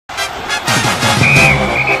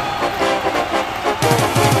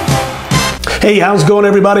Hey, how's it going,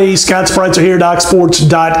 everybody? Scott Spreitzer here,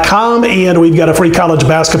 DocSports.com, and we've got a free college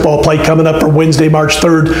basketball play coming up for Wednesday, March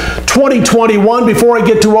 3rd, 2021. Before I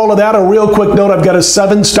get to all of that, a real quick note, I've got a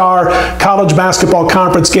 7-star college basketball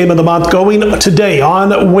conference game of the month going today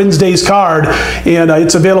on Wednesday's card, and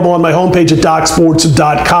it's available on my homepage at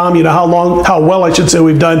DocSports.com. You know how well I should say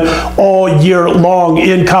we've done all year long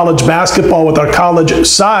in college basketball with our college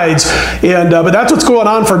sides, and but that's what's going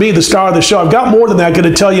on for me, the star of the show. I've got more than that, going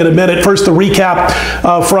to tell you in a minute. First, the recap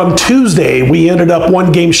from Tuesday. We ended up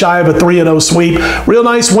one game shy of a 3-0 sweep. Real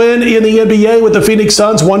nice win in the NBA with the Phoenix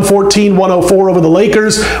Suns, 114-104 over the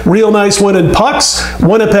Lakers. Real nice win in pucks.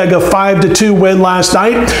 Winnipeg, a 5-2 win last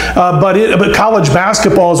night. But college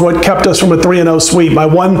basketball is what kept us from a 3-0 sweep. My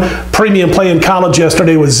one premium play in college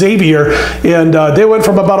yesterday was Xavier, and they went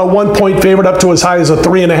from about a 1-point favorite up to as high as a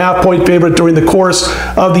 3.5-point favorite during the course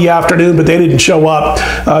of the afternoon, but they didn't show up.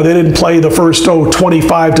 They didn't play the first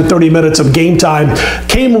 25 to 30 minutes of game time.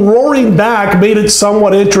 Came roaring back, made it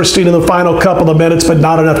somewhat interesting in the final couple of minutes, but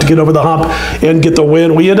not enough to get over the hump and get the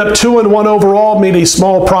win. We end up 2-1 overall, made a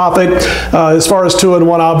small profit. As far as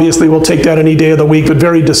 2-1, obviously we'll take that any day of the week, but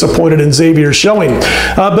very disappointed in Xavier's showing.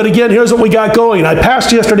 But again, here's what we got going. I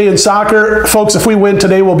passed yesterday in soccer. Folks, if we win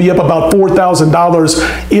today, we'll be up about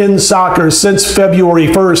 $4,000 in soccer since February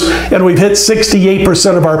 1st, and we've hit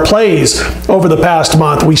 68% of our plays over the past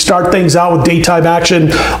month. We start things out with daytime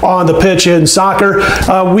action on the pitch in soccer.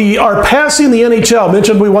 We are passing the NHL.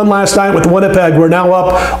 Mentioned we won last night with Winnipeg. We're now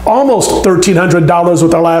up almost $1,300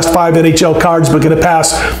 with our last 5 NHL cards, but going to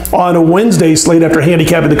pass on a Wednesday slate after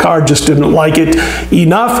handicapping the card. Just didn't like it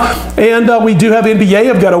enough. And we do have NBA.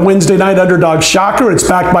 I've got a Wednesday night underdog shocker. It's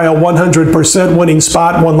backed by a 100% winning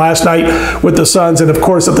spot. Won last night with the Suns. And of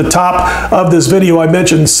course, at the top of this video, I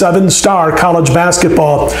mentioned 7-star college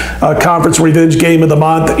basketball conference revenge game of the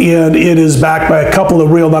month, and it is backed by a couple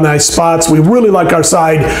of real nice spots. We really like our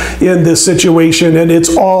side in this situation, and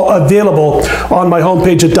it's all available on my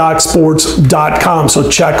homepage at DocSports.com, so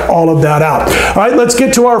check all of that out. All right, let's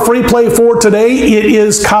get to our free play for today. It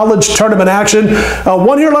is college tournament action.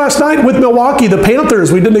 Won here last night with Milwaukee, the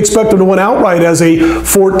Panthers. We didn't expect them to win outright as a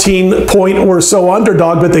 14-point or so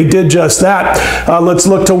underdog, but they did just that. Let's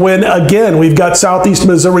look to win again. We've got Southeast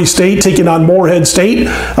Missouri State taking on Morehead State.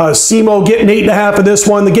 SEMO getting 8.5 in this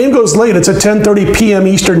one. The game goes late. It's a 10:30 p.m.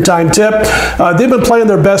 Eastern time tip. They've been playing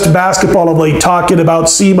their best basketball of late. Talking about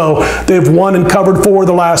SEMO, they've won and covered 4 of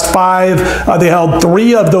the last 5. They held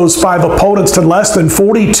 3 of those 5 opponents to less than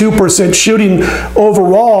 42% shooting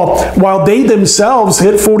overall, while they themselves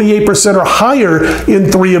hit 48% or higher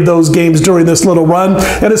in 3 of those games during this little run.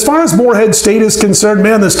 And as far as Morehead State is concerned,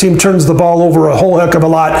 man, this team turns the ball over a whole heck of a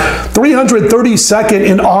lot. 332nd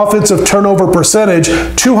in offensive turnover percentage,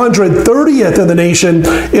 230th in the nation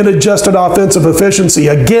in adjusted offensive efficiency.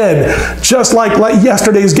 Again, just like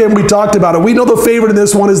yesterday's game, we talked about it. We know the favorite in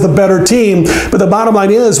this one is the better team, but the bottom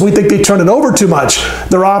line is we think they turn it over too much.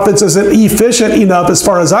 Their offense isn't efficient enough, as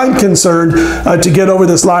far as I'm concerned, to get over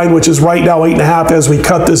this line, which is right now 8.5 as we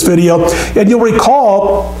cut this video. And you'll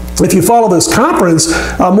recall, if you follow this conference,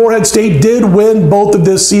 Morehead State did win both of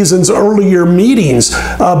this season's earlier meetings,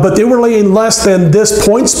 but they were laying less than this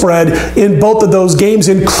point spread in both of those games,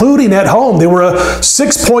 including at home. They were a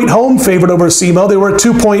 6-point home favorite over SEMO. They were a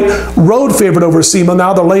 2-point road favorite over SEMO.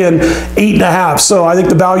 Now they're laying 8.5. So I think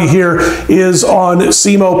the value here is on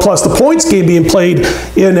SEMO plus the points game being played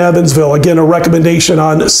in Evansville. Again, a recommendation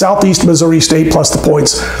on Southeast Missouri State plus the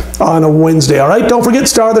points on a Wednesday. All right, don't forget,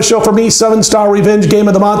 star of the show for me, 7-star revenge game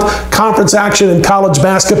of the month. Conference action in college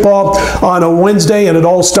basketball on a Wednesday, and it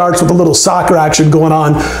all starts with a little soccer action going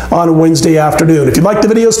on a Wednesday afternoon. If you like the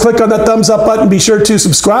videos, click on that thumbs up button. Be sure to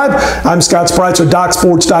subscribe. I'm Scott Spreitzer,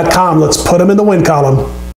 DocSports.com. Let's put them in the win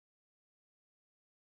column.